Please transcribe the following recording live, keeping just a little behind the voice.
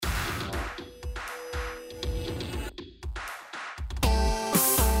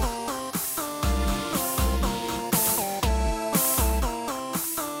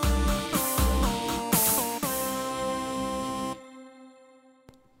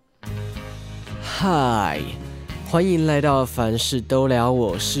嗨，欢迎来到凡事都聊，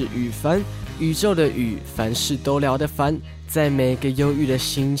我是宇凡，宇宙的宇，凡事都聊的凡。在每个忧郁的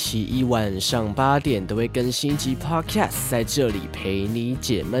星期一晚上8点都会更新一集 Podcast， 在这里陪你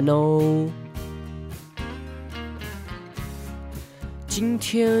解闷哦。今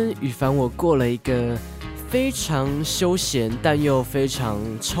天宇凡我过了一个非常休闲但又非常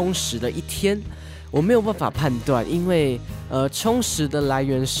充实的一天，我没有办法判断，因为充实的来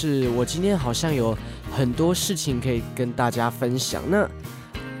源是我今天好像有很多事情可以跟大家分享。那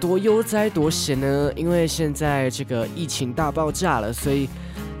多悠哉多闲呢？因为现在这个疫情大爆炸了，所以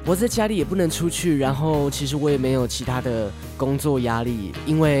我在家里也不能出去，然后其实我也没有其他的工作压力，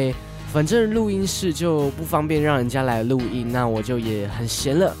因为反正录音室就不方便让人家来录音，那我就也很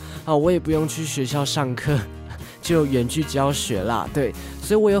闲了啊，我也不用去学校上课，就远距教学啦，对，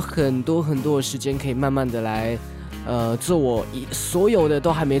所以我有很多的时间可以慢慢的来做我所有的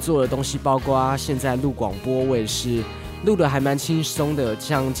都还没做的东西，包括现在录广播，我也是录的还蛮轻松的。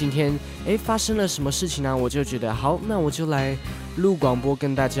像今天发生了什么事情呢？我就觉得好，那我就来录广播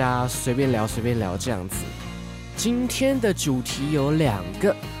跟大家随便聊这样子。今天的主题有2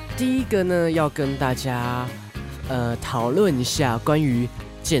个，第一个呢要跟大家讨论一下关于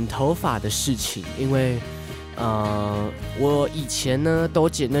剪头发的事情，因为我以前呢都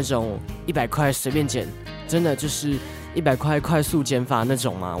剪那种100块随便剪，真的就是100块快速剪法那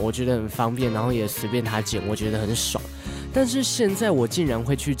种嘛，我觉得很方便，然后也随便他剪，我觉得很爽。但是现在我竟然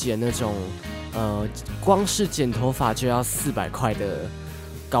会去剪那种光是剪头发就要400块的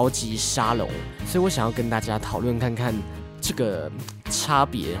高级沙龙，所以我想要跟大家讨论看看这个差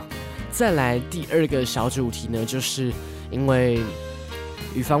别。再来第2个小主题呢，就是因为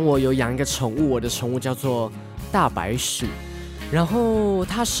宇凡我有养一个宠物，我的宠物叫做大白鼠，然后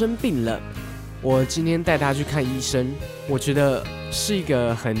它生病了，我今天带它去看医生，我觉得是一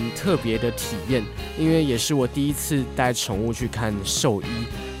个很特别的体验，因为也是我第一次带宠物去看兽医，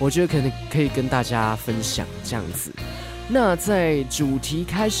我觉得可以跟大家分享这样子。那在主题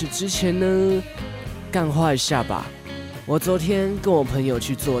开始之前呢，干话一下吧。我昨天跟我朋友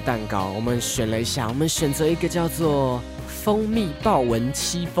去做蛋糕，我们选了一下，我们选择一个叫做蜂蜜豹纹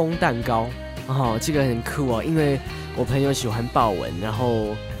戚风蛋糕。这个很酷哦，因为我朋友喜欢豹纹，然后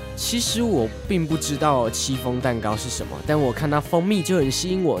其实我并不知道戚风蛋糕是什么，但我看到蜂蜜就很吸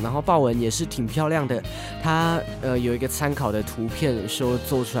引我，然后豹纹也是挺漂亮的，它有一个参考的图片说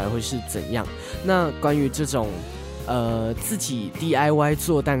做出来会是怎样。那关于这种自己 DIY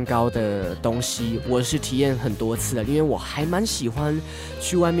做蛋糕的东西，我是体验很多次的，因为我还蛮喜欢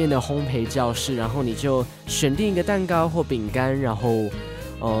去外面的烘焙教室，然后你就选定一个蛋糕或饼干，然后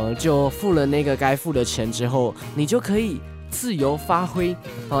就付了那个该付的钱之后，你就可以自由发挥。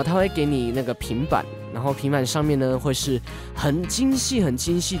他会给你那个平板，然后平板上面呢会是很精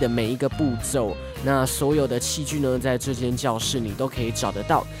细的每一个步骤，那所有的器具呢在这间教室你都可以找得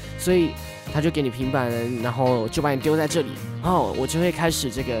到，所以他就给你平板，然后就把你丢在这里，我就会开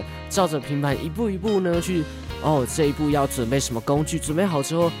始这个照着平板一步一步呢去这一步要准备什么工具，准备好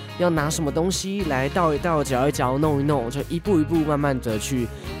之后要拿什么东西来倒一倒、搅一搅、弄一弄，就一步一步慢慢的去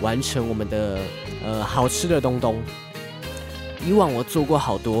完成我们的好吃的东东。以往我做过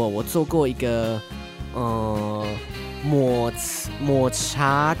好多，我做过一个抹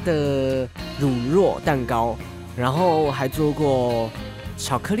茶的乳酪蛋糕，然后还做过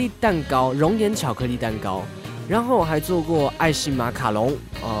巧克力蛋糕，熔岩巧克力蛋糕，然后我还做过爱心马卡龙，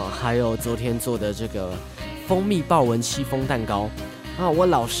还有昨天做的这个蜂蜜豹纹戚风蛋糕。我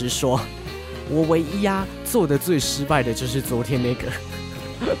老实说，我唯一做的最失败的就是昨天那个。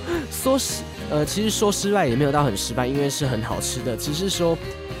其实说失败也没有到很失败，因为是很好吃的，只是说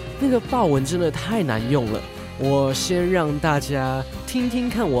那个豹纹真的太难用了。我先让大家听听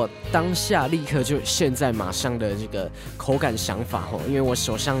看我当下立刻就现在马上的这个口感想法，因为我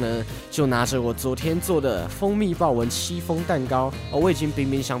手上呢就拿着我昨天做的蜂蜜豹纹戚风蛋糕，我已经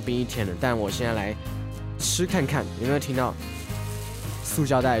冰箱冰1天了，但我现在来吃看看有没有听到塑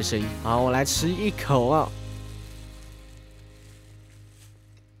胶袋的声音。好，我来吃一口啊。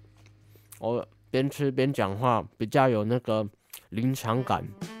我边吃边讲话，比较有那个临场感。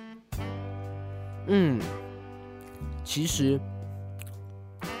其实，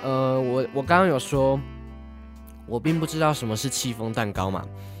我刚刚有说，我并不知道什么是戚风蛋糕嘛，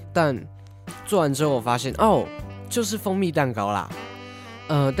但做完之后我发现，就是蜂蜜蛋糕啦。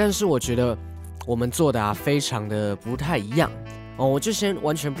但是我觉得我们做的非常的不太一样。我就先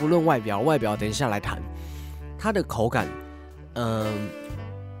完全不论外表等一下来谈。它的口感，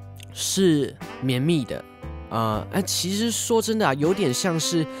是绵密的，其实说真的啊，有点像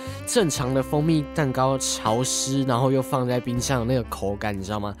是正常的蜂蜜蛋糕潮湿，然后又放在冰箱的那个口感，你知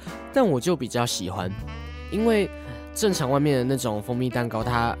道吗？但我就比较喜欢，因为正常外面的那种蜂蜜蛋糕，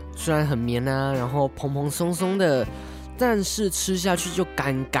它虽然很绵啊，然后蓬蓬松松的，但是吃下去就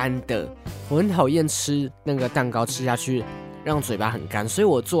干干的。我很讨厌吃那个蛋糕吃下去让嘴巴很干，所以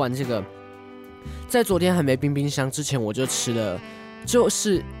我做完这个，在昨天还没冰箱之前我就吃了。就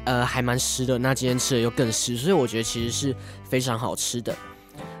是还蛮湿的，那今天吃的又更湿，所以我觉得其实是非常好吃的。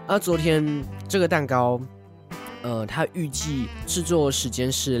昨天这个蛋糕，它预计制作时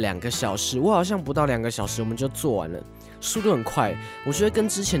间是2个小时，我好像不到2个小时我们就做完了，速度很快。我觉得跟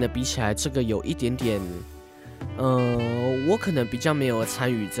之前的比起来，这个有一点点，我可能比较没有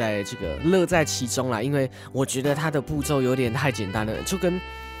参与在这个乐在其中啦，因为我觉得它的步骤有点太简单了，就跟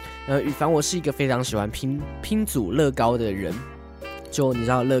宇凡我是一个非常喜欢拼组乐高的人。就你知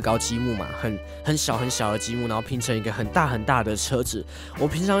道乐高积木嘛，很小很小的积木，然后拼成一个很大很大的车子。我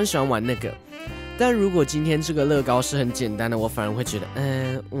平常很喜欢玩那个，但如果今天这个乐高是很简单的，我反而会觉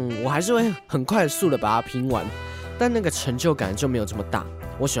得，我还是会很快速的把它拼完，但那个成就感就没有这么大。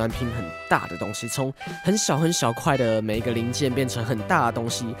我喜欢拼很大的东西，从很小很小块的每一个零件变成很大的东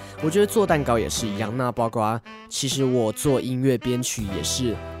西。我觉得做蛋糕也是一样，那包括其实我做音乐编曲也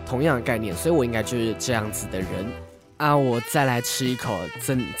是同样的概念，所以我应该就是这样子的人。我再来吃一口，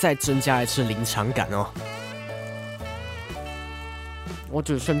再增加一次临场感哦。我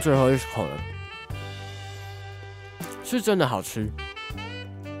只剩最后一口了，是真的好吃。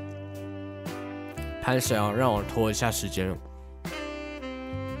拍谁啊？让我拖一下时间了。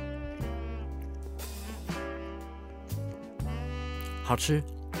好吃，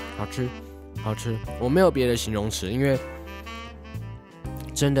好吃，好吃。我没有别的形容词，因为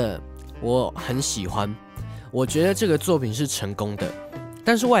真的我很喜欢。我觉得这个作品是成功的，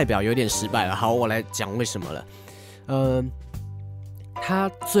但是外表有点失败了。好，我来讲为什么了。它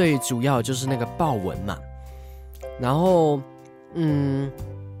最主要就是那个豹纹嘛。然后，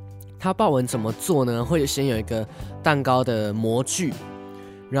它豹纹怎么做呢？会先有一个蛋糕的模具，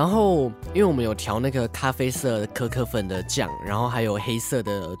然后因为我们有调那个咖啡色可可粉的酱，然后还有黑色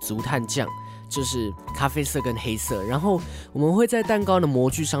的竹炭酱。就是咖啡色跟黑色，然后我们会在蛋糕的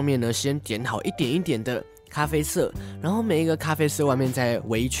模具上面呢，先点好一点一点的咖啡色，然后每一个咖啡色外面再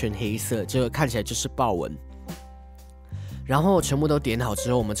围一圈黑色，就看起来就是豹纹。然后全部都点好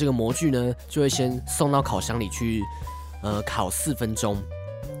之后，我们这个模具呢就会先送到烤箱里去，烤4分钟。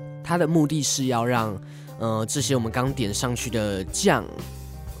它的目的是要让这些我们刚点上去的酱，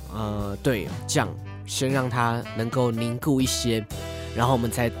酱先让它能够凝固一些。然后我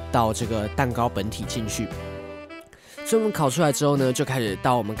们再倒这个蛋糕本体进去，所以我们烤出来之后呢，就开始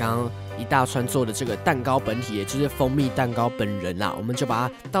倒我们刚刚一大串做的这个蛋糕本体，也就是蜂蜜蛋糕本人啦。我们就把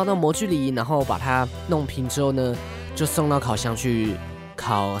它倒到模具里，然后把它弄平之后呢，就送到烤箱去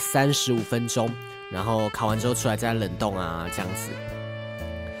烤35分钟，然后烤完之后出来再冷冻啊，这样子。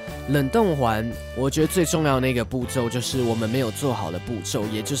冷冻完，我觉得最重要的那个步骤就是我们没有做好的步骤，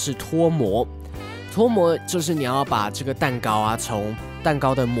也就是脱模。脱模就是你要把这个蛋糕啊，从蛋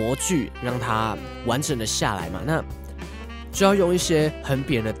糕的模具让它完整的下来嘛，那就要用一些很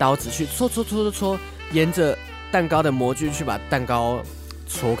扁的刀子去搓，沿着蛋糕的模具去把蛋糕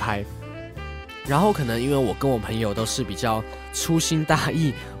搓开。然后可能因为我跟我朋友都是比较粗心大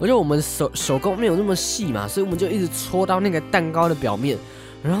意，我觉得我们手工没有那么细嘛，所以我们就一直搓到那个蛋糕的表面，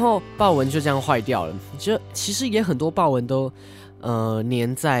然后豹纹就这样坏掉了。就其实也很多豹纹都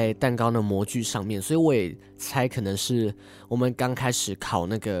粘在蛋糕的模具上面，所以我也猜可能是我们刚开始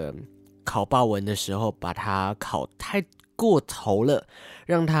烤豹纹的时候，把它烤太过头了，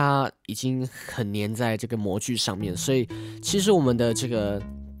让它已经很粘在这个模具上面，所以其实我们的这个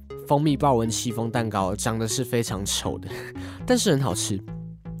蜂蜜豹纹戚风蛋糕长得是非常丑的，但是很好吃。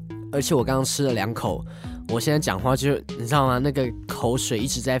而且我刚刚吃了2口，我现在讲话就你知道吗？那个口水一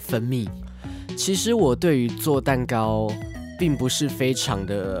直在分泌。其实我对于做蛋糕并不是非常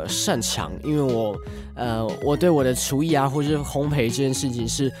的擅长，因为我对我的厨艺啊，或是烘焙这件事情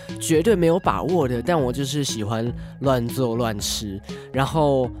是绝对没有把握的。但我就是喜欢乱做乱吃。然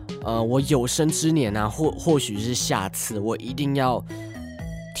后我有生之年啊，或许是下次，我一定要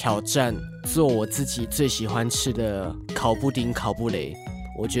挑战做我自己最喜欢吃的烤布丁、烤布雷。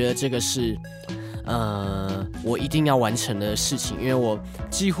我觉得这个是我一定要完成的事情，因为我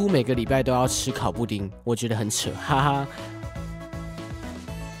几乎每个礼拜都要吃烤布丁，我觉得很扯，哈哈。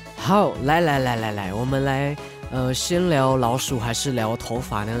好，来，我们来先聊老鼠还是聊头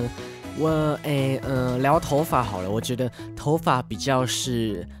发呢？聊头发好了，我觉得头发比较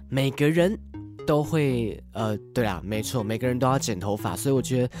是每个人都会对啦，没错，每个人都要剪头发，所以我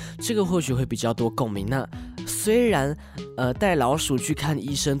觉得这个或许会比较多共鸣。那虽然带老鼠去看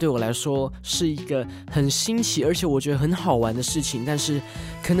医生对我来说是一个很新奇，而且我觉得很好玩的事情，但是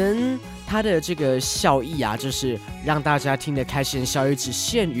可能它的这个效益啊，就是让大家听得开心的效益只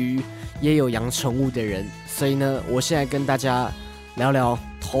限于也有养宠物的人。所以呢，我现在跟大家聊聊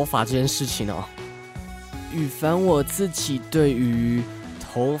头发这件事情哦。宇凡我自己对于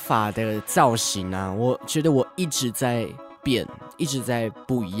头发的造型啊，我觉得我一直在变，一直在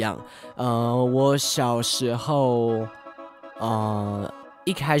不一样。我小时候，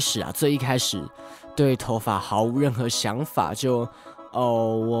最一开始对头发毫无任何想法，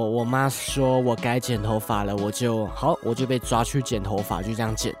我妈说我该剪头发了，我就被抓去剪头发，就这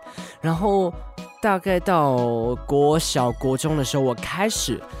样剪。然后大概到国小国中的时候，我开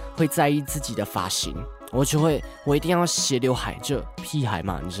始会在意自己的发型。我一定要斜刘海，就屁孩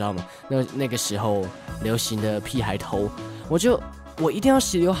嘛，你知道吗？那个时候流行的屁孩头，我一定要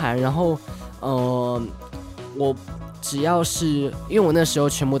斜刘海。然后，我只要是因为我那时候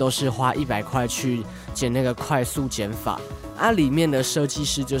全部都是花100块去剪那个快速剪法啊，里面的设计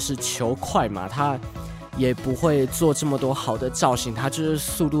师就是求快嘛，他也不会做这么多好的造型，他就是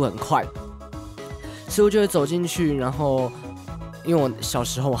速度很快，所以我就会走进去，然后。因为我小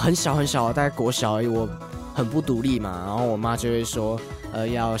时候我很小，大概国小而已，我很不独立嘛，然后我妈就会说，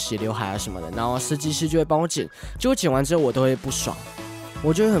要斜刘海啊什么的，然后设计师就会帮我剪，结果剪完之后我都会不爽，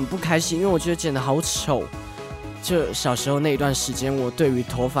我就会很不开心，因为我觉得剪得好丑。就小时候那一段时间，我对于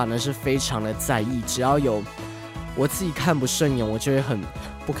头发呢是非常的在意，只要有我自己看不顺眼，我就会很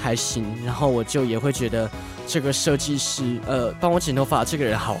不开心，然后我就也会觉得这个设计师，帮我剪头发这个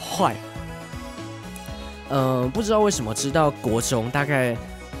人好坏。不知道为什么，直到国中，大概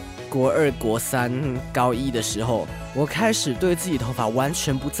国2、国3、高1的时候，我开始对自己头发完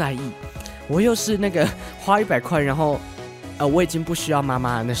全不在意。我又是那个花100块，然后我已经不需要妈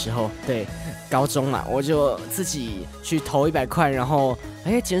妈了。那时候对高中嘛，我就自己去投100块，然后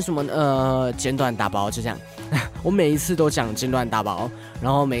剪什么剪短打薄，就这样。我每一次都讲剪短打薄，然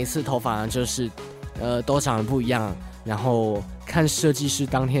后每一次头发就是都长得不一样，然后看设计师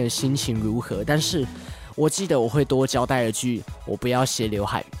当天的心情如何，但是。我记得我会多交代一句，我不要斜刘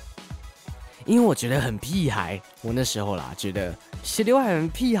海，因为我觉得很屁孩。我那时候啦，觉得斜刘海很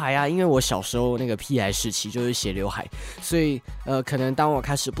屁孩啊，因为我小时候那个屁孩时期就是斜刘海，所以可能当我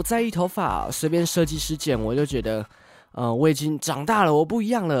开始不在意头发，随便设计师剪，我就觉得我已经长大了，我不一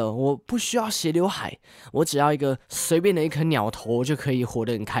样了，我不需要斜刘海，我只要一个随便的一颗鸟头就可以活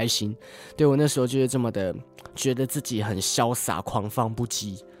得很开心。对，我那时候就是这么的，觉得自己很潇洒，狂放不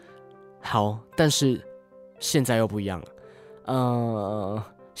羁。好，但是。现在又不一样了，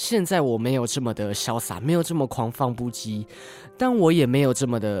现在我没有这么的潇洒，没有这么狂放不羁，但我也没有这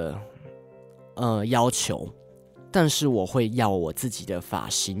么的要求，但是我会要我自己的发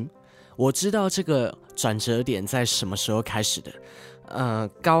型。我知道这个转折点在什么时候开始的，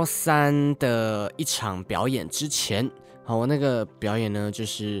高3的一场表演之前，我那个表演呢就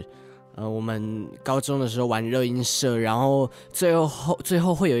是。我们高中的时候玩热音社，然后最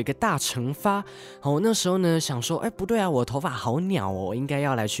后会有一个大惩罚。我那时候呢想说，不对啊，我头发好鸟哦，我应该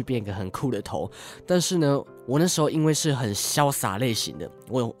要来去变个很酷的头。但是呢，我那时候因为是很潇洒类型的，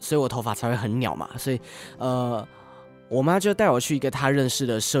所以我头发才会很鸟嘛。所以我妈就带我去一个她认识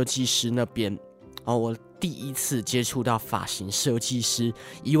的设计师那边。我第一次接触到发型设计师，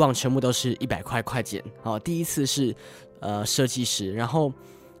以往全部都是100块快剪。第一次是设计师，然后。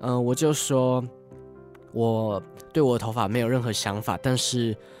我就说，我对我的头发没有任何想法，但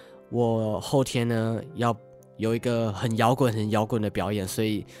是我后天呢要有一个很摇滚的表演，所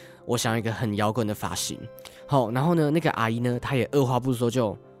以我想要一个很摇滚的发型。好，然后呢，那个阿姨呢，她也二话不说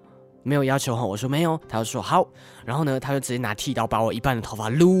就没有要求我说没有，她就说好，然后呢，她就直接拿剃刀把我一半的头发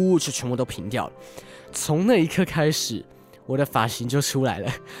撸，就全部都平掉了。从那一刻开始，我的发型就出来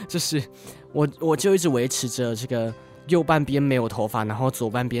了，就是我就一直维持着这个。右半边没有头发，然后左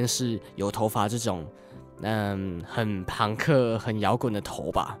半边是有头发，这种很朋克、很摇滚的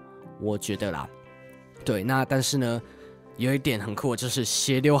头吧，我觉得啦。对，那但是呢，有一点很酷，就是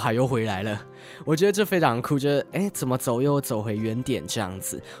斜刘海又回来了。我觉得这非常酷，就是怎么走又走回原点这样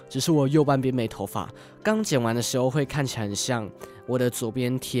子。只是我右半边没头发，刚剪完的时候会看起来很像我的左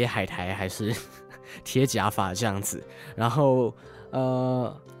边贴海苔还是贴假发这样子，然后。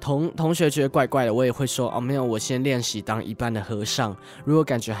同学觉得怪怪的，我也会说没有，我先练习当一半的和尚。如果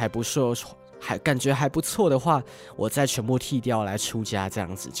感觉还不错的话，我再全部剃掉来出家，这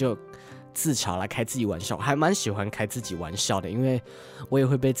样子就自嘲来开自己玩笑，还蛮喜欢开自己玩笑的，因为我也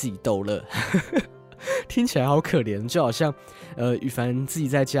会被自己逗乐。听起来好可怜，就好像宇凡自己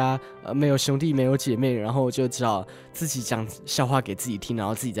在家没有兄弟没有姐妹，然后就只好自己讲笑话给自己听，然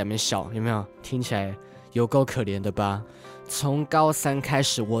后自己在那边笑，有没有？听起来有够可怜的吧？从高3开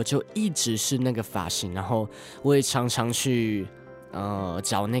始，我就一直是那个发型，然后我也常常去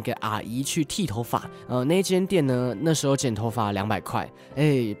找那个阿姨去剃头发。那间店呢，那时候剪头发200块，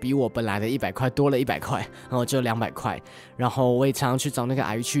比我本来的100块多了100块，然后就200块。然后我也常常去找那个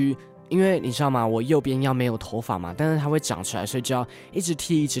阿姨去，因为你知道吗，我右边要没有头发嘛，但是它会长出来，所以就要一直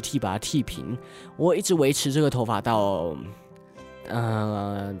剃，把它剃平。我一直维持这个头发到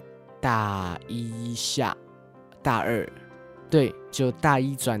大1下大2。对，就大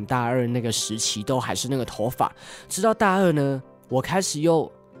1转大2那个时期都还是那个头发，直到大2呢，我开始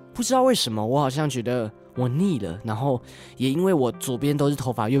又不知道为什么，我好像觉得我腻了，然后也因为我左边都是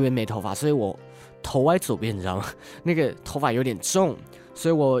头发，右边没头发，所以我头歪左边，你知道吗？那个头发有点重，所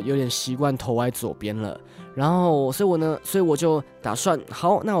以我有点习惯头歪左边了。然后，所以我就打算，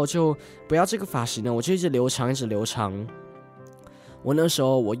好，那我就不要这个发型了，我就一直留长。我那时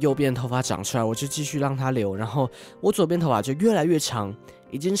候我右边头发长出来，我就继续让它留，然后我左边头发就越来越长，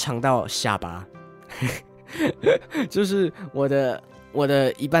已经长到下巴，就是我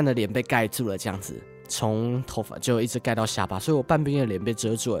的一半的脸被盖住了，这样子，从头发就一直盖到下巴，所以我半边的脸被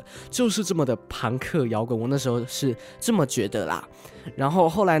遮住了，就是这么的朋克摇滚，我那时候是这么觉得啦。然后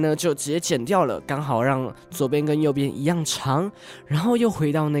后来呢，就直接剪掉了，刚好让左边跟右边一样长，然后又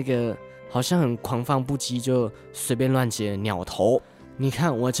回到那个好像很狂放不羁，就随便乱剪鸟头。你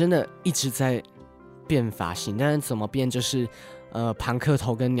看，我真的一直在变发型，但是怎么变就是庞克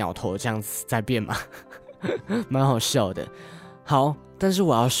头跟鸟头这样子在变嘛，蛮好笑的。好，但是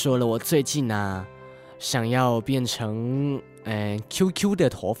我要说了，我最近啊想要变成QQ 的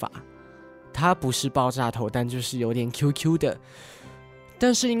头发，它不是爆炸头，但就是有点 QQ 的。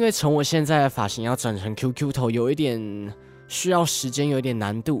但是因为从我现在的发型要转成 QQ 头，有一点需要时间，有一点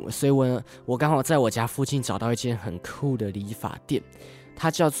难度，所以我刚好在我家附近找到一间很酷的理发店，它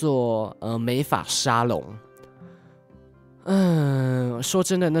叫做美发沙龙。说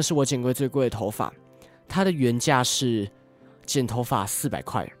真的，那是我剪过最贵的头发，它的原价是剪头发400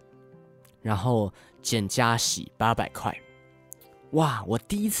块，然后剪加洗800块。哇，我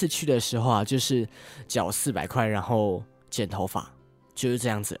第一次去的时候啊，就是缴400块，然后剪头发，就是这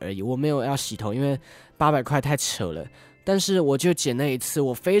样子而已。我没有要洗头，因为800块太扯了。但是我就剪那一次，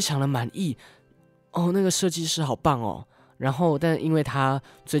我非常的满意。那个设计师好棒哦。然后，但因为他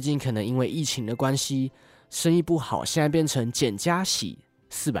最近可能因为疫情的关系，生意不好，现在变成剪加洗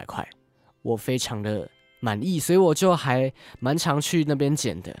400块，我非常的满意，所以我就还蛮常去那边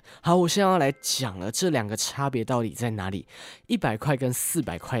剪的。好，我现在要来讲了，这两个差别到底在哪里？100块跟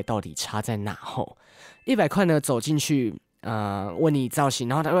400块到底差在哪？100块呢，走进去。问你造型，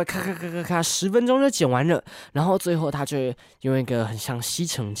然后他会咔10分钟就剪完了，然后最后他就会用一个很像吸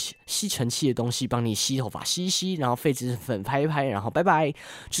尘器的东西帮你吸头发，吸一吸，然后痱子粉拍一拍，然后拜拜，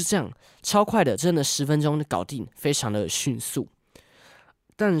就这样，超快的，真的10分钟就搞定，非常的迅速。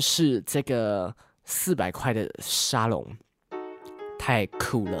但是这个400块的沙龙太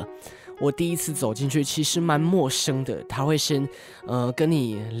酷了。我第一次走进去，其实蛮陌生的。他会先跟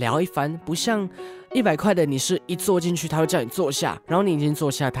你聊一番，不像100块的，你是一坐进去，他会叫你坐下，然后你已经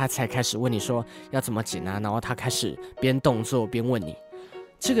坐下，他才开始问你说要怎么剪啊，然后他开始边动作边问你。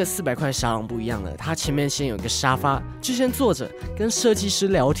这个400块沙龙不一样了，他前面先有一个沙发，就先坐着跟设计师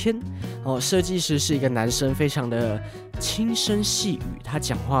聊天。设计师是一个男生，非常的轻声细语，他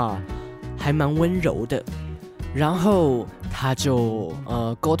讲话还蛮温柔的。然后他就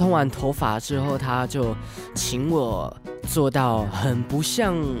沟通完头发之后，他就请我坐到很不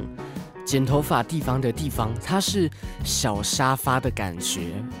像剪头发地方的地方，它是小沙发的感觉，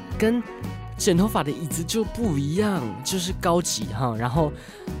跟剪头发的椅子就不一样，就是高级哈。然后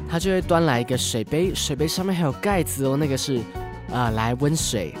他就会端来一个水杯，水杯上面还有盖子哦，那个是来温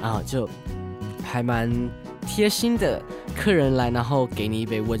水啊，就还蛮贴心的。客人来，然后给你一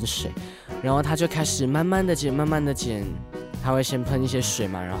杯温水，然后他就开始慢慢的剪，他会先喷一些水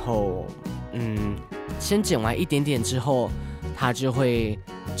嘛，然后先剪完一点点之后，他就会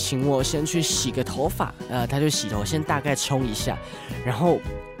请我先去洗个头发，他就洗头，先大概冲一下，然后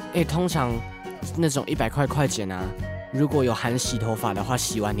通常那种100块快剪啊，如果有含洗头发的话，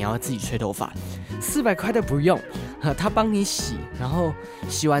洗完你要自己吹头发，400块的不用，他帮你洗，然后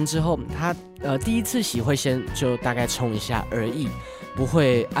洗完之后，他第一次洗会先就大概冲一下而已，不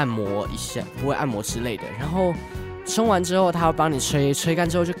会按摩一下，不会按摩之类的，然后冲完之后，他要帮你吹，吹干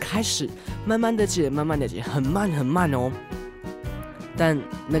之后就开始慢慢的剪，很慢哦，但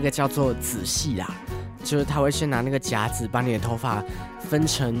那个叫做仔细啦，就是他会先拿那个夹子把你的头发分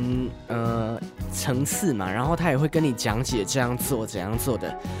成层次嘛，然后他也会跟你讲解这样做怎样做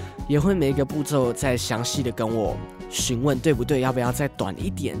的，也会每一个步骤再详细的跟我询问对不对，要不要再短一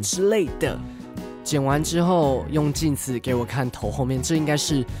点之类的。剪完之后用镜子给我看头后面，这应该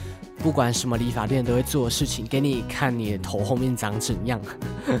是不管什么理发店都会做的事情，给你看你的头后面长怎样。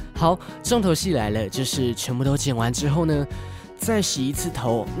好，重头戏来了，就是全部都剪完之后呢，再洗一次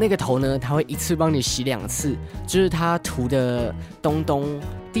头。那个头呢，他会一次帮你洗2次，就是他涂的东东，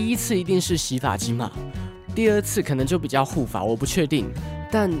第一次一定是洗发精嘛，第2次可能就比较护发，我不确定。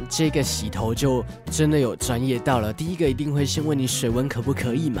但这个洗头就真的有专业到了，第一个一定会先问你水温可不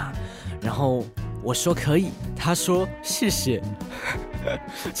可以嘛，然后我说可以，他说谢谢。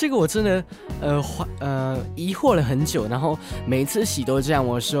这个我真的疑惑了很久，然后每一次洗都这样，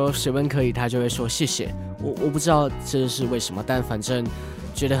我说水温可以，他就会说谢谢。我不知道这是为什么，但反正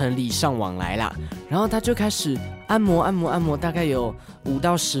觉得很礼尚往来啦。然后他就开始按摩，大概有5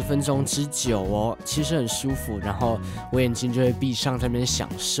到10分钟之久哦，其实很舒服。然后我眼睛就会闭上，在那边享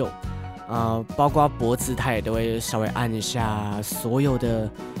受。包括脖子他也都会稍微按一下，所有的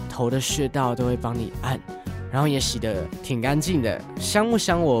头的穴道都会帮你按，然后也洗得挺干净的。香不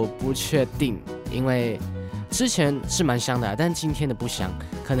香我不确定，因为之前是蛮香的，但今天的不香，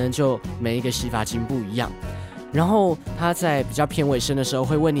可能就每一个洗发精不一样。然后他在比较偏尾声的时候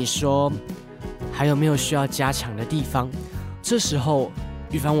会问你说还有没有需要加强的地方。这时候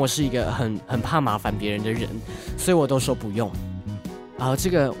宇凡我是一个很怕麻烦别人的人，所以我都说不用。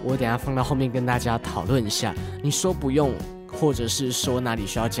这个我等一下放到后面跟大家讨论一下，你说不用或者是说哪里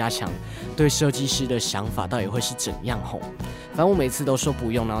需要加强，对设计师的想法到底会是怎样吼？反正我每次都说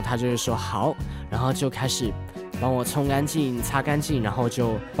不用，然后他就会说好，然后就开始帮我冲干净、擦干净，然后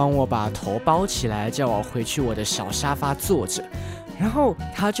就帮我把头包起来，叫我回去我的小沙发坐着。然后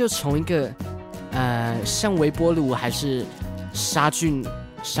他就从一个像微波炉还是杀菌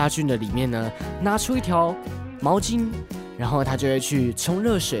的里面呢，拿出一条毛巾。然后他就会去冲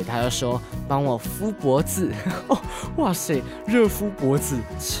热水，他就说帮我敷脖子。哇塞，热敷脖子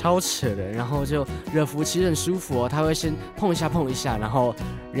超扯的。然后就热敷其实很舒服哦，他会先碰一下，然后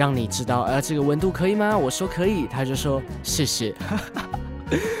让你知道这个温度可以吗？我说可以，他就说谢谢。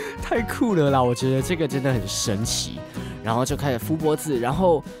太酷了啦，我觉得这个真的很神奇。然后就开始敷脖子，然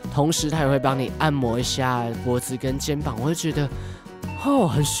后同时他也会帮你按摩一下脖子跟肩膀，我就觉得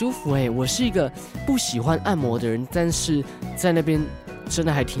很舒服欸。我是一个不喜欢按摩的人，但是在那边真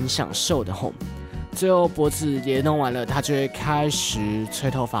的还挺享受的吼。最后脖子也弄完了，他就会开始吹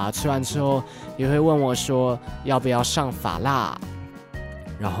头发，吹完之后也会问我说要不要上发蜡。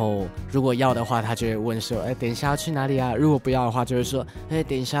然后如果要的话，他就会问说等一下要去哪里啊？如果不要的话，就会说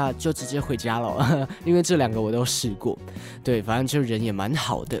等一下就直接回家了。因为这2个我都试过，对，反正就人也蛮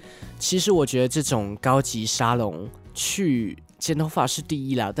好的。其实我觉得这种高级沙龙去剪头发是第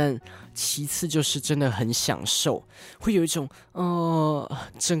一啦，但其次就是真的很享受，会有一种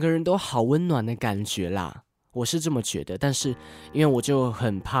整个人都好温暖的感觉啦，我是这么觉得。但是因为我就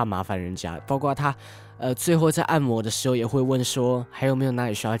很怕麻烦人家，包括他最后在按摩的时候也会问说还有没有哪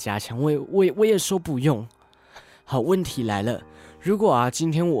里需要加强，我也说不用。好，问题来了，如果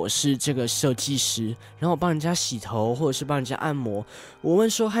今天我是这个设计师，然后我帮人家洗头或者是帮人家按摩，我问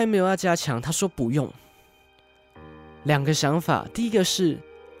说还有没有要加强，他说不用。2个想法，第一个是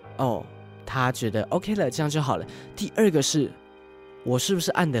他觉得 OK 了，这样就好了。第2个是我是不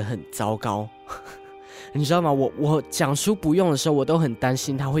是按得很糟糕？你知道吗？我讲出不用的时候，我都很担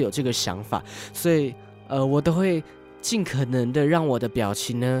心他会有这个想法，所以我都会尽可能的让我的表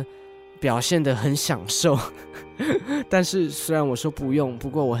情呢表现得很享受。但是虽然我说不用，不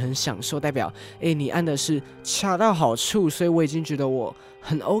过我很享受，代表你按的是恰到好处，所以我已经觉得我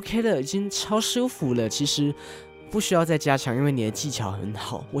很 OK 了，已经超舒服了。其实不需要再加强，因为你的技巧很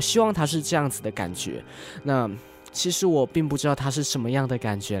好。我希望他是这样子的感觉。那其实我并不知道他是什么样的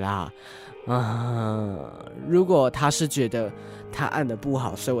感觉啦。如果他是觉得他按得不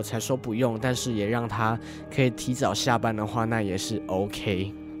好，所以我才说不用，但是也让他可以提早下班的话，那也是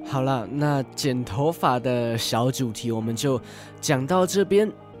OK。好了，那剪头发的小主题我们就讲到这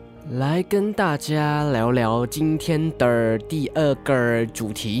边，来跟大家聊聊今天的第2个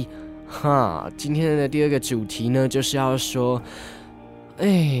主题。今天的第2个主题呢，就是要说，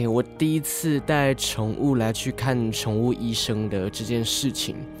我第一次带宠物来去看宠物医生的这件事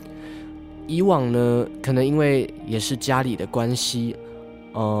情。以往呢，可能因为也是家里的关系，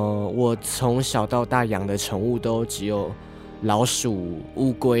我从小到大养的宠物都只有老鼠、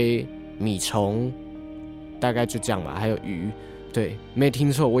乌龟、米虫，大概就这样吧，还有鱼。对，没听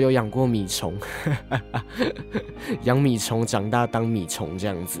错，我有养过米虫。养米虫长大当米虫这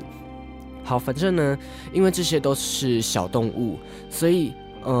样子。好，反正呢，因为这些都是小动物，所以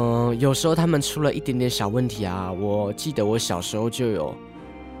有时候他们出了一点点小问题啊，我记得我小时候就有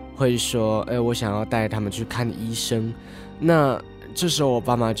会说，我想要带他们去看医生。那这时候我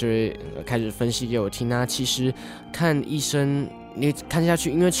爸妈就会开始分析给我听啊，其实看医生你看下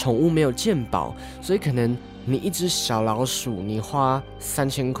去，因为宠物没有健保，所以可能你一只小老鼠，你花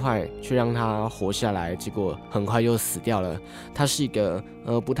3000块去让它活下来，结果很快又死掉了，它是一个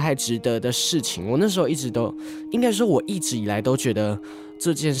不太值得的事情。我那时候一直都，应该说我一直以来都觉得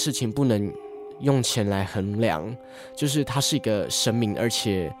这件事情不能用钱来衡量，就是它是一个生命，而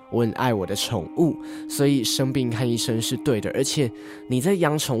且我很爱我的宠物，所以生病看医生是对的。而且你在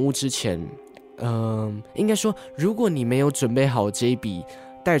养宠物之前，应该说，如果你没有准备好这一笔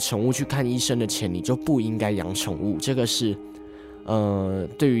带宠物去看医生的钱，你就不应该养宠物。这个是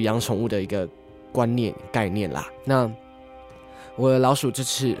对于养宠物的一个观念概念啦。那我的老鼠这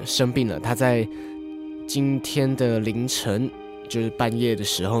次生病了，它在今天的凌晨，就是半夜的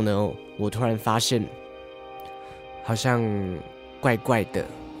时候呢，我突然发现好像怪怪的，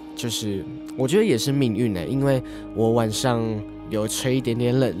就是我觉得也是命运因为我晚上有吹一点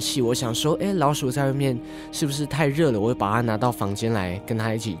点冷气，我想说老鼠在外面是不是太热了，我会把它拿到房间来跟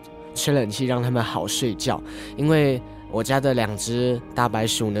它一起吹冷气，让它们好睡觉。因为我家的2只大白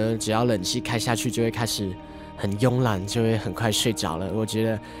鼠呢，只要冷气开下去就会开始很慵懒，就会很快睡着了，我觉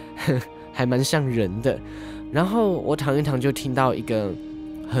得还蛮像人的。然后我躺一躺就听到一个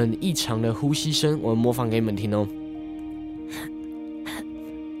很异常的呼吸声，我模仿给你们听哦。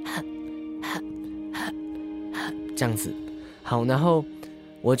这样子，好，然后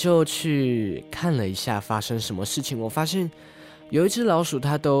我就去看了一下发生什么事情。我发现有一只老鼠，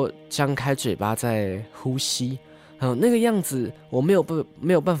它都张开嘴巴在呼吸，那个样子我没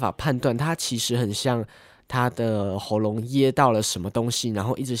有办法判断，它其实很像它的喉咙噎到了什么东西，然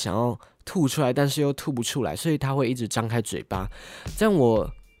后一直想要吐出来，但是又吐不出来，所以它会一直张开嘴巴。这样我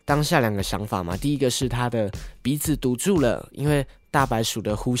当下2个想法嘛，第一个是它的鼻子堵住了，因为大白鼠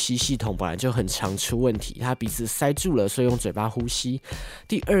的呼吸系统本来就很常出问题，它鼻子塞住了，所以用嘴巴呼吸。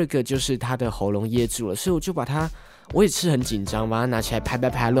第二个就是它的喉咙噎住了，所以我就把它，我也是很紧张，把它拿起来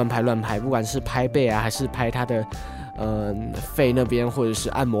拍，乱拍，不管是拍背啊，还是拍它的肺那边，或者是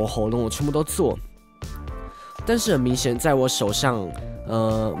按摩喉咙，我全部都做。但是很明显，在我手上，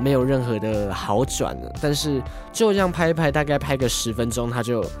没有任何的好转了。但是就这样拍一拍，大概拍个10分钟，它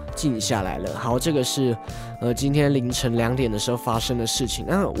就静下来了。好，这个是今天凌晨2点的时候发生的事情。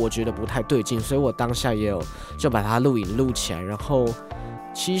那我觉得不太对劲，所以我当下也有就把它录影录起来。然后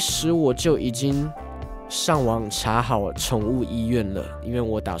其实我就已经上网查好宠物医院了，因为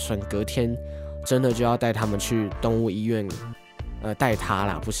我打算隔天真的就要带他们去动物医院。带它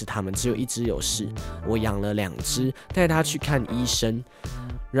啦，不是他们，只有1只有事。我养了2只，带它去看医生。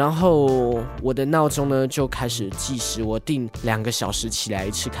然后我的闹钟呢就开始计时，我定2个小时起来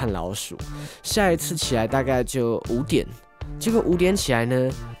一次看老鼠，下一次起来大概就5点。结果5点起来呢，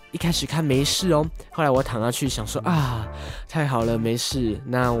一开始看没事哦，后来我躺下去想说啊，太好了，没事，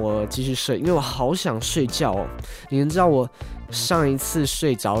那我继续睡，因为我好想睡觉哦。你们知道我上一次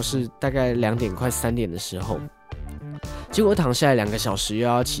睡着是大概2点快3点的时候。结果我躺下来2个小时又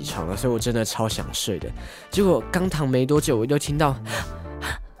要起床了，所以我真的超想睡的。结果刚躺没多久，我就听到，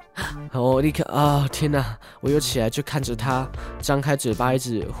我立刻天哪！我又起来就看着他张开嘴巴一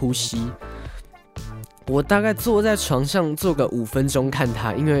直呼吸。我大概坐在床上坐个5分钟看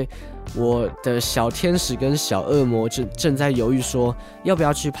他，因为我的小天使跟小恶魔正在犹豫说要不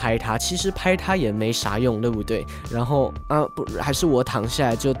要去拍他。其实拍他也没啥用，对不对？然后不，还是我躺下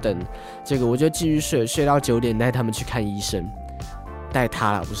来就等这个，我就继续睡到9点，带他们去看医生。带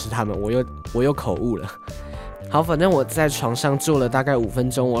他啦，不是他们，我又口误了。好，反正我在床上坐了大概5分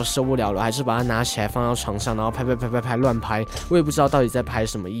钟，我受不了了，还是把它拿起来放到床上，然后拍，乱拍。我也不知道到底在拍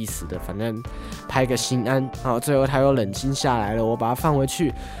什么意思的，反正拍个心安。好，最后它又冷静下来了，我把它放回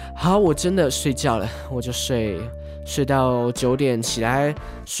去。好，我真的睡觉了，我就睡到9点起来，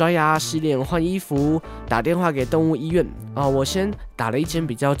刷牙、洗脸、换衣服，打电话给动物医院。我先打了一间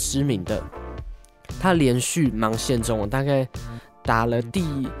比较知名的，它连续忙线中，我大概打了第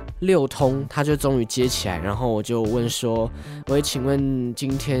6通，他就终于接起来，然后我就问说：“喂，请问今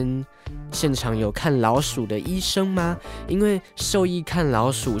天现场有看老鼠的医生吗？因为兽医看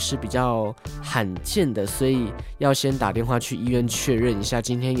老鼠是比较罕见的，所以要先打电话去医院确认一下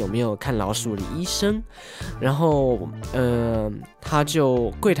今天有没有看老鼠的医生。”然后他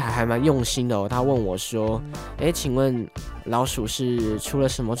就柜台还蛮用心的哦，他问我说：“请问老鼠是出了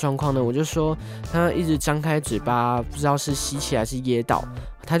什么状况呢？”我就说他一直张开嘴巴，不知道是吸气还是噎到。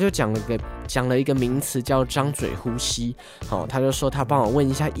他就讲了一个名词叫张嘴呼吸。好，他就说他帮我问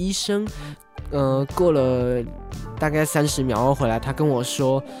一下医生。过了大概30秒后回来，他跟我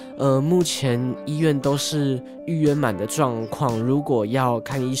说，目前医院都是预约满的状况，如果要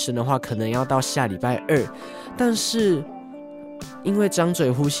看医生的话，可能要到下礼拜2。但是因为张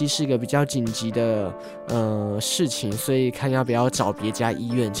嘴呼吸是一个比较紧急的事情，所以看要不要找别家医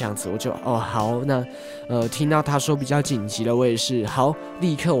院这样子。我就好，那听到他说比较紧急了，我也是好，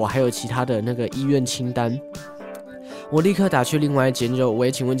立刻我还有其他的那个医院清单。我立刻打去另外一间，就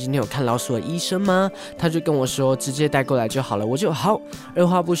喂，请问今天有看老鼠的医生吗？他就跟我说直接带过来就好了。我就好，二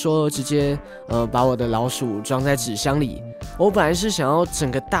话不说直接把我的老鼠装在纸箱里。我本来是想要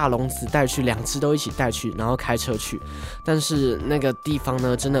整个大笼子带去，2只都一起带去，然后开车去，但是那个地方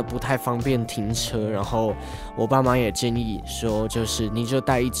呢真的不太方便停车，然后我爸妈也建议说，就是你就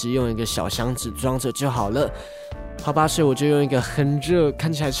带1只，用一个小箱子装着就好了。好吧，所以我就用一个很热、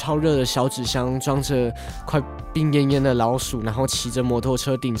看起来超热的小纸箱装着快冰奄奄的老鼠，然后骑着摩托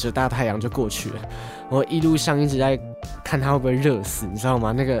车顶着大太阳就过去了。我一路上一直在看它会不会热死，你知道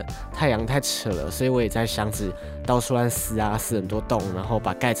吗？那个太阳太扯了，所以我也在箱子到处乱撕很多洞，然后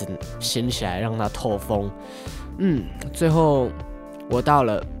把盖子掀起来让它透风。最后我到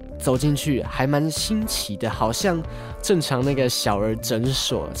了。走进去还蛮新奇的，好像正常那个小儿诊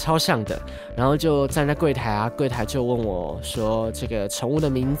所超像的。然后就站在柜台柜台就问我说这个宠物的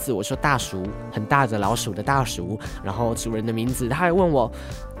名字，我说大鼠，很大的老鼠的大鼠。然后主人的名字，他还问我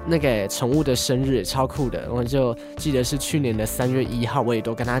那个宠物的生日，超酷的。我就记得是去年的3月1号，我也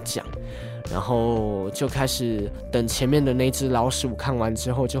都跟他讲。然后就开始等前面的那只老鼠看完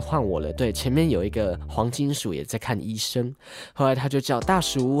之后就换我了。对，前面有一个黄金鼠也在看医生。后来他就叫大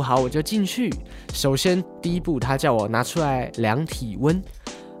鼠，好，我就进去。首先第一步，他叫我拿出来量体温。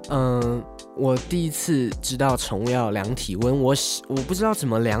我第一次知道宠物要量体温，我不知道怎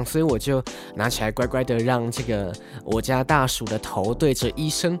么量，所以我就拿起来乖乖的让这个我家大鼠的头对着医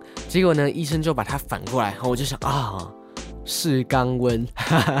生。结果呢，医生就把它反过来，然后我就想是肛温，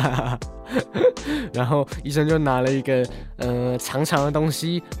然后医生就拿了一个长长的东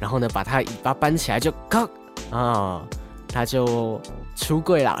西，然后呢把它尾巴搬起来就他就出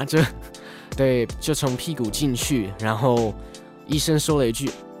柜啦，就从屁股进去，然后医生说了一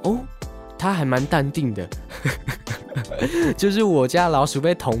句他还蛮淡定的，就是我家老鼠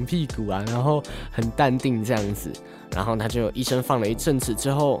被捅屁股然后很淡定这样子，然后医生放了一阵子之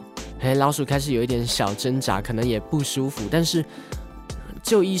后，老鼠开始有一点小挣扎，可能也不舒服，但是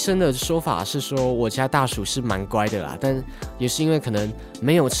就医生的说法是说我家大鼠是蛮乖的啦，但也是因为可能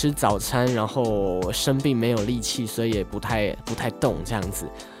没有吃早餐，然后生病没有力气，所以也不太动这样子，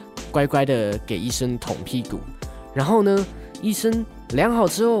乖乖的给医生捅屁股。然后呢，医生量好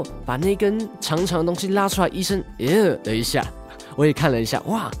之后，把那根长长的东西拉出来，医生了一下，我也看了一下，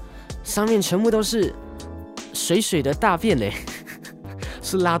哇，上面全部都是水水的大便嘞，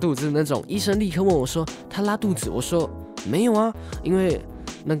是拉肚子那种。医生立刻问我说：“他拉肚子？”我说：“没有啊，因为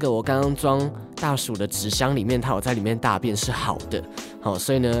那个我刚刚装大鼠的纸箱里面，它有在里面大便是好的。好，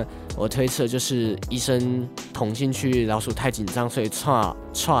所以呢，我推测就是医生捅进去，老鼠太紧张，所以车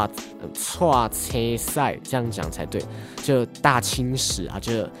塞这样讲才对，就大清屎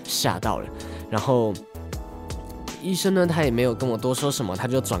就吓到了。然后医生呢，他也没有跟我多说什么，他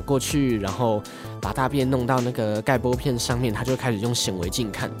就转过去，然后把大便弄到那个盖玻片上面，他就开始用显微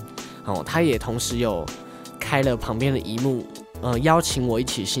镜看。他也同时有开了旁边的萤幕。邀请我一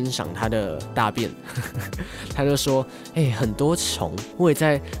起欣赏他的大便，他就说：“很多虫，我也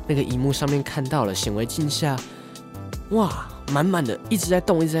在那个萤幕上面看到了，显微镜下，哇，满满的，一直在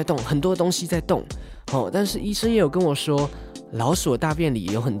动，很多东西在动。”但是医生也有跟我说，老鼠的大便里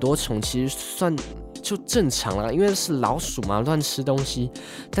有很多虫，其实算就正常啦，因为是老鼠嘛，乱吃东西，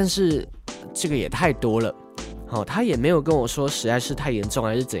但是这个也太多了。他也没有跟我说实在是太严重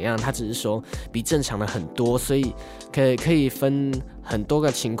还是怎样，他只是说比正常的很多，所以可以分很多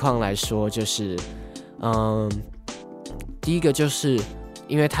个情况来说，就是第一个就是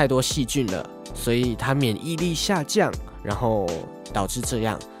因为太多细菌了，所以他免疫力下降，然后导致这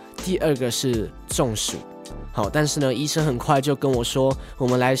样。第二个是中暑，但是呢，医生很快就跟我说，我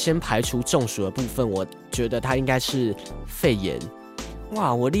们来先排除中暑的部分，我觉得他应该是肺炎。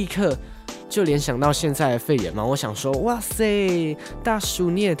哇，我立刻就联想到现在的肺炎嘛，我想说，哇塞，大叔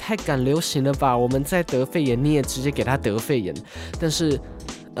你也太赶流行了吧！我们在得肺炎，你也直接给他得肺炎。但是，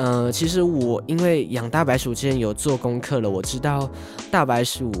其实我因为养大白鼠之前有做功课了，我知道大白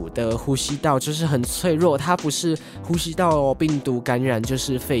鼠的呼吸道就是很脆弱，它不是呼吸道病毒感染，就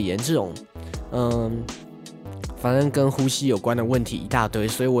是肺炎这种，反正跟呼吸有关的问题一大堆，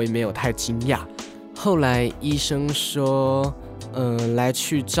所以我也没有太惊讶。后来医生说。来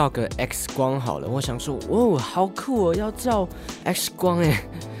去照个 X 光好了。我想说，好酷哦，要照 X 光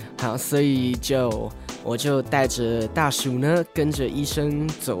好，所以我就带着大鼠呢，跟着医生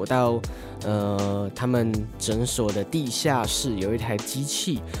走到他们诊所的地下室，有一台机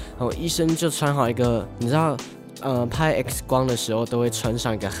器，然后医生就穿好一个，你知道拍 X 光的时候都会穿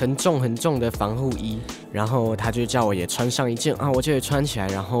上一个很重很重的防护衣，然后他就叫我也穿上一件啊，我就也穿起来，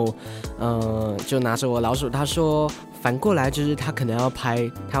然后就拿着我老鼠，他说反过来就是他可能要拍，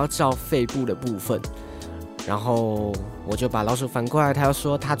他要照肺部的部分，然后我就把老鼠反过来，他要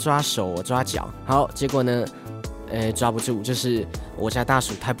说他抓手我抓脚，好，结果呢抓不住，就是我家大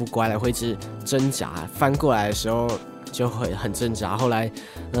鼠太不乖了，会一直挣扎，翻过来的时候就会很挣扎，后来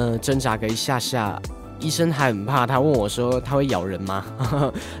挣扎个一下下。医生还很怕，他问我说：“他会咬人吗？”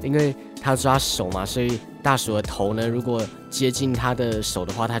因为他抓手嘛，所以大鼠的头呢，如果接近他的手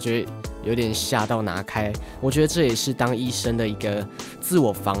的话，他就会有点吓到拿开。我觉得这也是当医生的一个自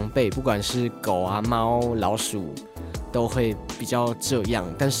我防备，不管是狗啊、猫、老鼠，都会比较这样。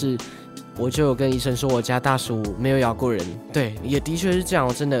但是我就有跟医生说，我家大鼠没有咬过人。对，也的确是这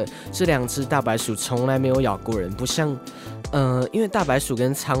样，真的，这2只大白鼠从来没有咬过人，不像。因为大白鼠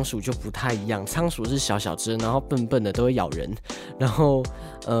跟仓鼠就不太一样，仓鼠是小小只，然后笨笨的都会咬人，然后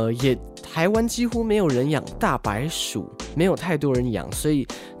也台湾几乎没有人养大白鼠，没有太多人养，所以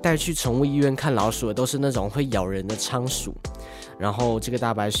带去宠物医院看老鼠的都是那种会咬人的仓鼠，然后这个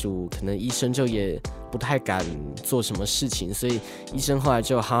大白鼠可能医生就也不太敢做什么事情，所以医生后来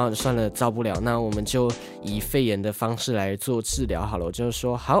就好算了，造不了，那我们就以肺炎的方式来做治疗好了，我就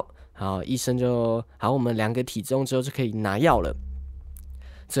说好。好，医生就好，我们量个体重之后就可以拿药了。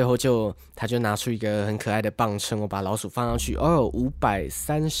最后他就拿出一个很可爱的磅秤，我把老鼠放上去，哦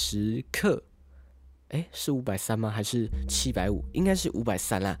，530克，是530吗？还是750？应该是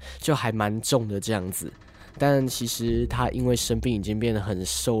530啦，就还蛮重的这样子。但其实它因为生病已经变得很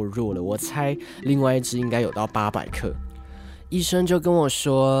瘦弱了，我猜另外一只应该有到800克。医生就跟我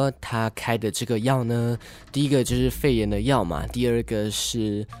说，他开的这个药呢，第一个就是肺炎的药嘛，第二个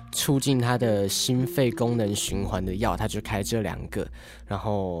是促进他的心肺功能循环的药，他就开这2个，然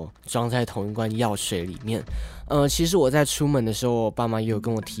后装在同一罐药水里面。其实我在出门的时候，我爸妈也有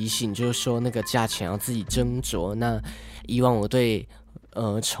跟我提醒，就是说那个价钱要自己斟酌。那以往我对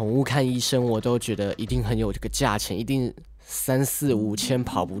宠物看医生，我都觉得一定很有这个价钱，一定3、4、5千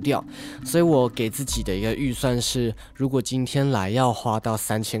跑不掉，所以我给自己的一个预算是，如果今天来要花到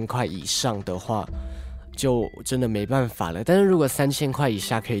3000块以上的话，就真的没办法了。但是如果3000块以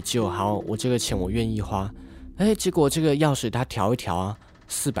下可以救，好，我这个钱我愿意花。结果这个药水它调一调啊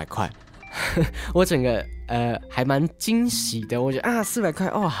，400块，我整个还蛮惊喜的，我觉得啊400块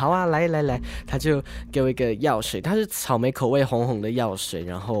哦，好啊，来，他就给我一个药水，它是草莓口味红红的药水，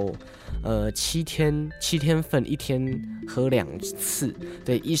然后7天份，1天喝2次。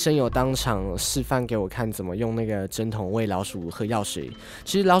对，医生有当场示范给我看怎么用那个针筒喂老鼠喝药水。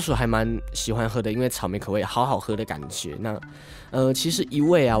其实老鼠还蛮喜欢喝的，因为草莓口味好好喝的感觉。那其实一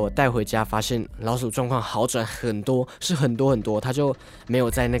喂啊，我带回家发现老鼠状况好转很多，是很多，它就没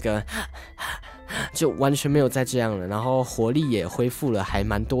有在那个。就完全没有再这样了，然后活力也恢复了，还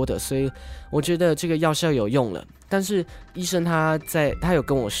蛮多的，所以我觉得这个药效有用了。但是医生他有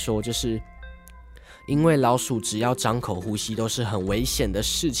跟我说，就是因为老鼠只要张口呼吸都是很危险的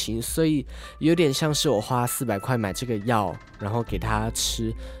事情，所以有点像是我花400块买这个药，然后给他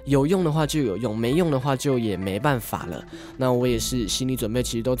吃，有用的话就有用，没用的话就也没办法了。那我也是心理准备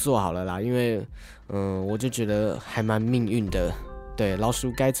其实都做好了啦，因为我就觉得还蛮命运的。对，老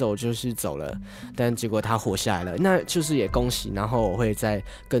鼠该走就是走了，但结果它活下来了，那就是也恭喜，然后我会再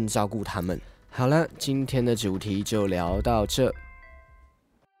更照顾它们。好了，今天的主题就聊到这。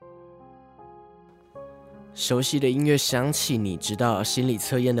熟悉的音乐响起，你知道心理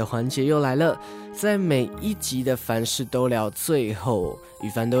测验的环节又来了。在每一集的凡事都聊最后，宇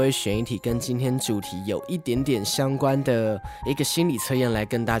凡都会选一题跟今天主题有一点点相关的一个心理测验来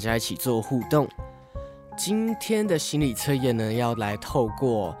跟大家一起做互动。今天的心理测验呢，要来透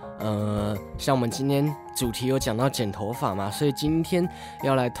过像我们今天主题有讲到剪头发嘛，所以今天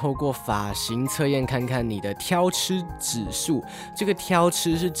要来透过发型测验，看看你的挑吃指数。这个挑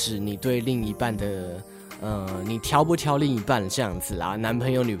吃是指你对另一半的你挑不挑另一半这样子啦，男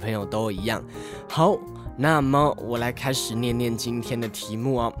朋友女朋友都一样。好，那么我来开始念今天的题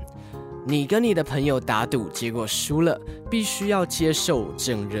目哦。你跟你的朋友打赌，结果输了，必须要接受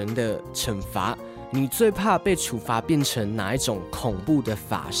整人的惩罚。你最怕被处罚变成哪一种恐怖的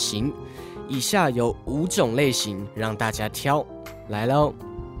发型？以下有5种类型让大家挑，来咯。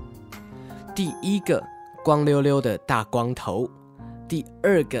第一个，光溜溜的大光头；第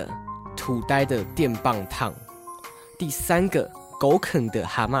二个，土呆的电棒烫；第三个，狗啃的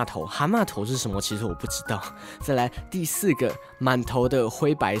蛤蟆头。蛤蟆头是什么？其实我不知道。再来，第4个，满头的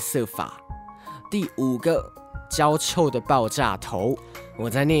灰白色发；第5个，焦臭的爆炸头。我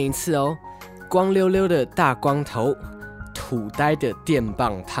再念一次哦。光溜溜的大光头，土呆的电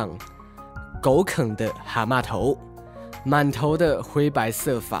棒烫，狗啃的蛤蟆头，满头的灰白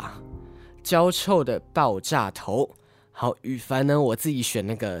色发，焦臭的爆炸头。好，羽凡呢，我自己选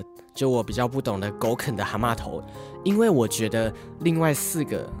那个就我比较不懂的狗啃的蛤蟆头，因为我觉得另外4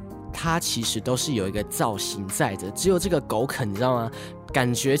个它其实都是有一个造型在的，只有这个狗啃你知道吗？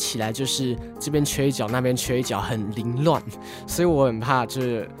感觉起来就是这边缺一角那边缺一角，很凌乱，所以我很怕就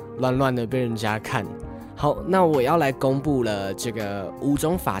是乱乱的被人家看。好，那我要来公布了这个5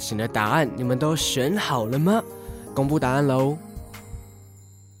种发型的答案，你们都选好了吗？公布答案喽。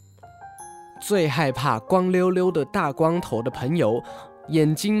最害怕光溜溜的大光头的朋友，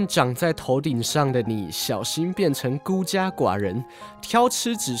眼睛长在头顶上的你，小心变成孤家寡人，挑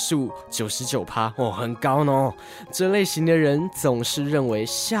吃指数 99%， 哦，很高呢。这类型的人总是认为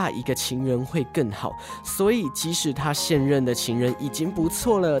下一个情人会更好，所以即使他现任的情人已经不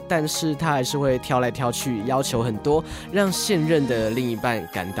错了，但是他还是会挑来挑去，要求很多，让现任的另一半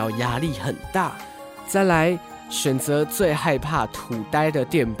感到压力很大。再来，选择最害怕土呆的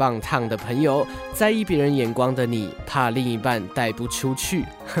电棒烫的朋友，在意别人眼光的你，怕另一半带不出去。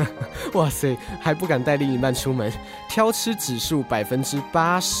哇塞，还不敢带另一半出门，挑吃指数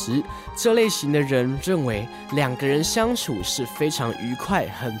 80%。这类型的人认为2个人相处是非常愉快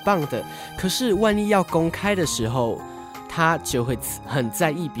很棒的，可是万一要公开的时候，他就会很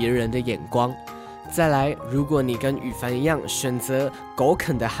在意别人的眼光。再来，如果你跟羽凡一样选择狗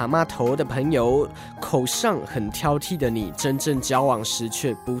啃的蛤蟆头的朋友，口上很挑剔的你，真正交往时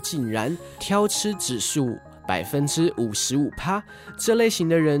却不尽然，挑吃指数 55%。这类型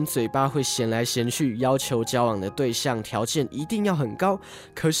的人嘴巴会闲来闲去，要求交往的对象条件一定要很高，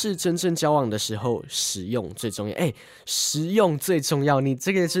可是真正交往的时候，实用最重要。实用最重要，你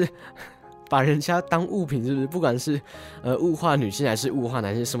这个是把人家当物品是不是？不管是物化女性还是物化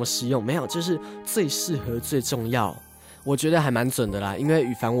男性，什么实用没有，就是最适合最重要。我觉得还蛮准的啦，因为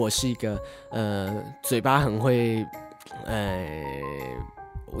羽凡我是一个嘴巴很会，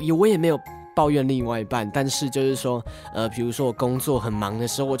我也没有抱怨另外一半，但是就是说，比如说我工作很忙的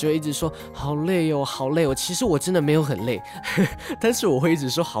时候，我就会一直说好累哦，好累哦。其实我真的没有很累，但是我会一直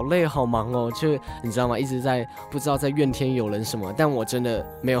说好累，好忙哦，就你知道吗？一直在不知道在怨天尤人什么，但我真的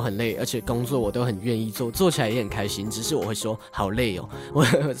没有很累，而且工作我都很愿意做，做起来也很开心。只是我会说好累哦，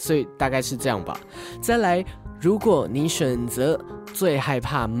所以大概是这样吧。再来，如果你选择最害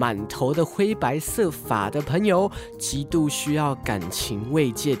怕满头的灰白色发的朋友，极度需要感情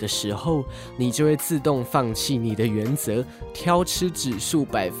慰藉的时候，你就会自动放弃你的原则，挑吃指数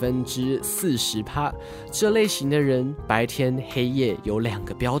 40%。这类型的人，白天黑夜有2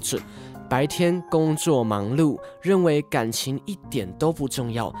个标准。白天工作忙碌，认为感情一点都不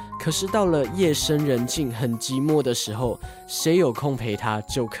重要，可是到了夜深人静很寂寞的时候，谁有空陪他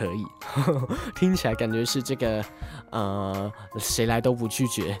就可以。听起来感觉是这个谁来都不拒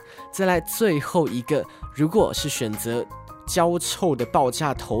绝。再来最后一个，如果是选择焦臭的爆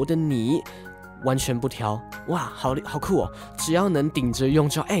炸头的你，完全不挑。哇，好酷哦！只要能顶着用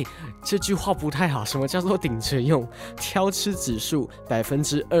就好。这句话不太好，什么叫做顶着用？挑吃指数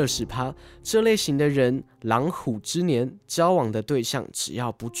 20%。这类型的人，狼虎之年，交往的对象只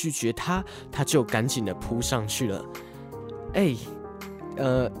要不拒绝他，他就赶紧的扑上去了。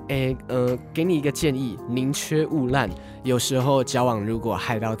给你一个建议，宁缺毋滥。有时候交往如果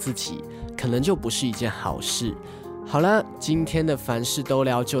害到自己，可能就不是一件好事。好了，今天的凡事都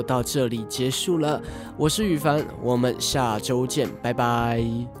聊就到这里结束了。我是羽凡，我们下周见，拜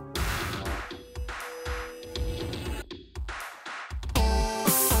拜。